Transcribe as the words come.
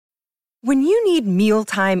When you need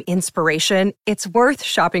mealtime inspiration, it's worth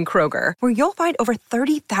shopping Kroger, where you'll find over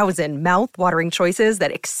 30,000 mouth-watering choices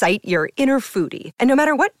that excite your inner foodie. And no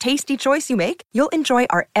matter what tasty choice you make, you'll enjoy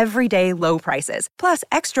our everyday low prices, plus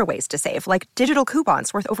extra ways to save, like digital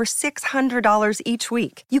coupons worth over $600 each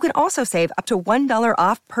week. You can also save up to $1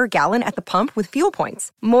 off per gallon at the pump with fuel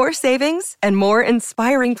points. More savings and more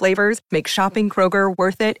inspiring flavors make shopping Kroger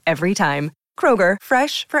worth it every time. Kroger,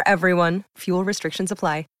 fresh for everyone. Fuel restrictions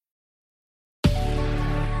apply.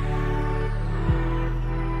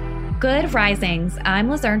 Good risings. I'm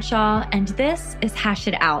Liz Earnshaw, and this is Hash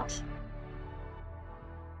It Out.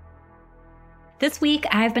 This week,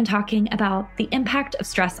 I've been talking about the impact of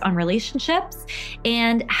stress on relationships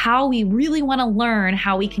and how we really want to learn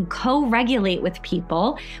how we can co-regulate with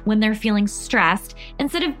people when they're feeling stressed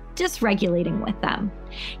instead of dysregulating with them.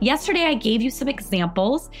 Yesterday, I gave you some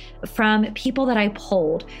examples from people that I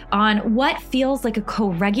polled on what feels like a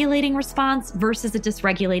co-regulating response versus a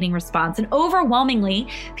dysregulating response. And overwhelmingly,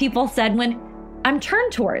 people said when I'm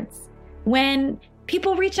turned towards, when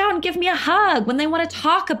people reach out and give me a hug, when they want to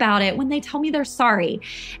talk about it, when they tell me they're sorry.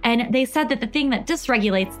 And they said that the thing that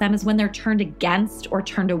dysregulates them is when they're turned against or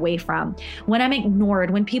turned away from, when I'm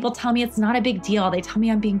ignored, when people tell me it's not a big deal, they tell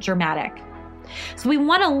me I'm being dramatic. So we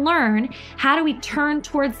want to learn, how do we turn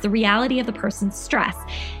towards the reality of the person's stress?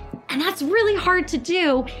 And that's really hard to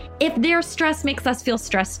do if their stress makes us feel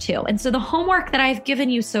stressed too. And so the homework that I've given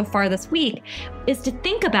you so far this week is to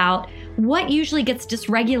think about what usually gets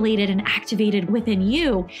dysregulated and activated within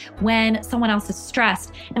you when someone else is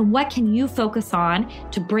stressed, and what can you focus on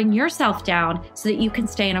to bring yourself down so that you can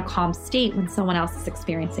stay in a calm state when someone else is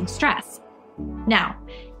experiencing stress. Now,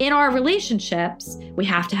 in our relationships, we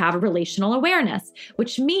have to have a relational awareness,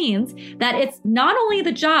 which means that it's not only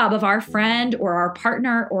the job of our friend or our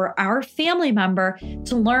partner or our family member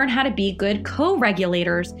to learn how to be good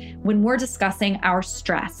co-regulators when we're discussing our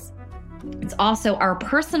stress. It's also our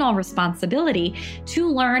personal responsibility to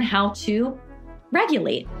learn how to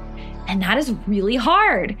regulate. And that is really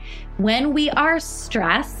hard. When we are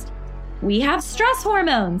stressed, we have stress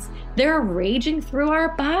hormones. They're raging through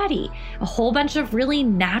our body. A whole bunch of really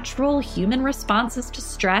natural human responses to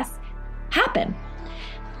stress happen.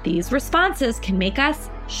 These responses can make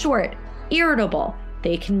us short, irritable.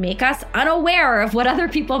 They can make us unaware of what other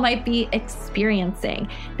people might be experiencing.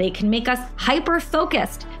 They can make us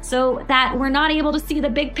hyper-focused so that we're not able to see the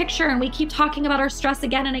big picture and we keep talking about our stress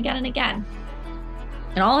again and again and again.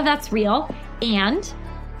 And all of that's real. And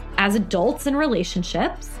as adults in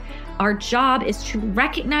relationships, our job is to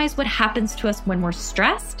recognize what happens to us when we're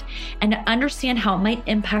stressed and to understand how it might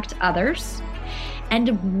impact others, and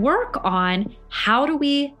to work on how do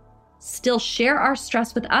we still share our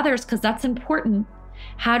stress with others, because that's important.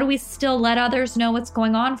 How do we still let others know what's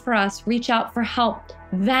going on for us, reach out for help,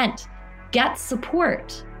 vent, get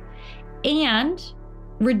support, and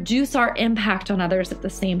reduce our impact on others at the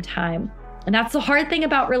same time? And that's the hard thing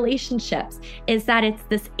about relationships, is that it's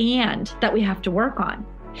this and that we have to work on.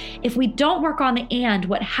 If we don't work on the and,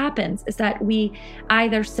 what happens is that we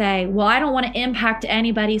either say, well, I don't want to impact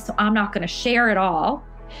anybody, so I'm not going to share at all.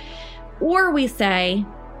 Or we say,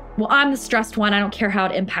 well, I'm the stressed one, I don't care how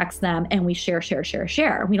it impacts them, and we share.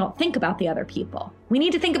 We don't think about the other people. We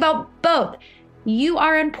need to think about both. You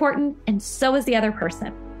are important, and so is the other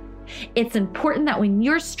person. It's important that when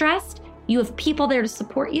you're stressed, you have people there to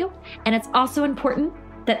support you, and it's also important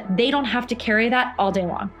that they don't have to carry that all day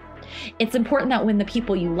long. It's important that when the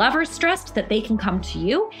people you love are stressed, that they can come to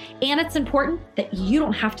you, and it's important that you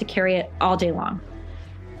don't have to carry it all day long.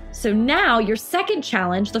 So now your second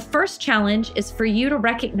challenge, the first challenge is for you to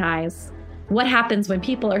recognize what happens when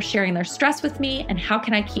people are sharing their stress with me, and how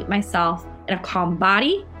can I keep myself in a calm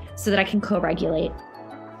body so that I can co-regulate.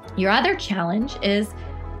 Your other challenge is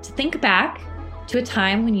to think back to a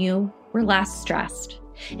time when you were less stressed,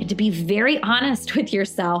 and to be very honest with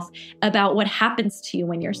yourself about what happens to you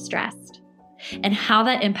when you're stressed and how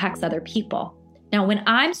that impacts other people. Now, when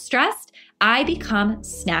I'm stressed, I become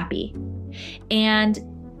snappy, and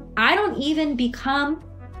I don't even become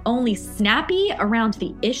only snappy around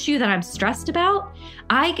the issue that I'm stressed about.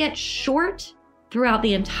 I get short throughout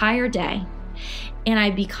the entire day, and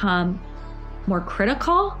I become more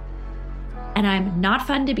critical, and I'm not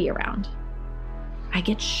fun to be around. I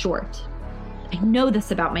get short. I know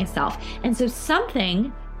this about myself. And so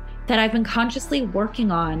something that I've been consciously working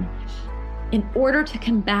on in order to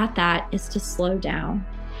combat that is to slow down.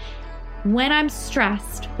 When I'm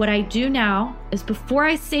stressed, what I do now is, before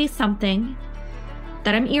I say something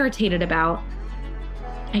that I'm irritated about,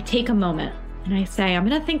 I take a moment and I say, I'm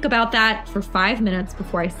going to think about that for 5 minutes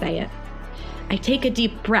before I say it. I take a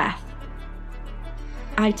deep breath.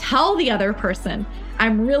 I tell the other person,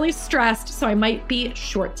 I'm really stressed, so I might be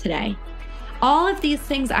short today. All of these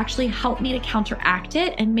things actually help me to counteract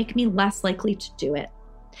it and make me less likely to do it.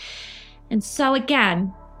 And so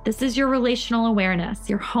again, this is your relational awareness.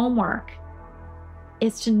 Your homework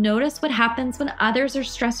is to notice what happens when others are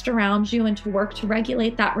stressed around you and to work to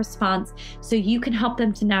regulate that response so you can help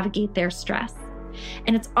them to navigate their stress.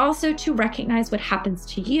 And it's also to recognize what happens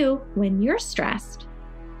to you when you're stressed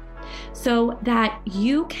so that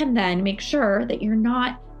you can then make sure that you're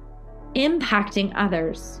not impacting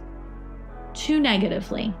others too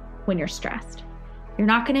negatively when you're stressed. You're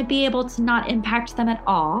not going to be able to not impact them at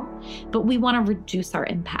all, but we want to reduce our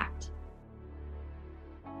impact.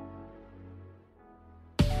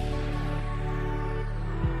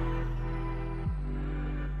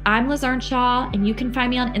 I'm Liz Earnshaw, and you can find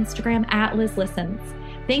me on Instagram at Liz Listens.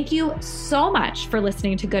 Thank you so much for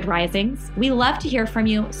listening to Good Risings. We love to hear from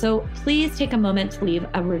you, so please take a moment to leave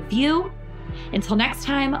a review. Until next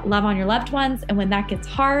time, love on your loved ones, and when that gets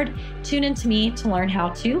hard, tune into me to learn how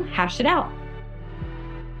to hash it out.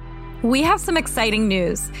 We have some exciting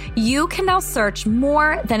news. You can now search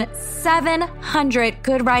more than 700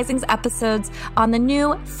 Good Risings episodes on the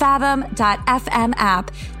new Fathom.fm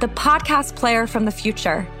app, the podcast player from the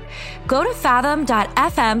future. Go to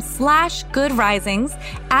fathom.fm/Good Risings,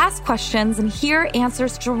 ask questions, and hear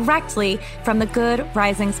answers directly from the Good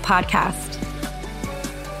Risings podcast.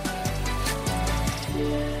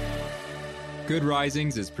 Good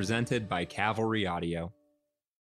Risings is presented by Cavalry Audio.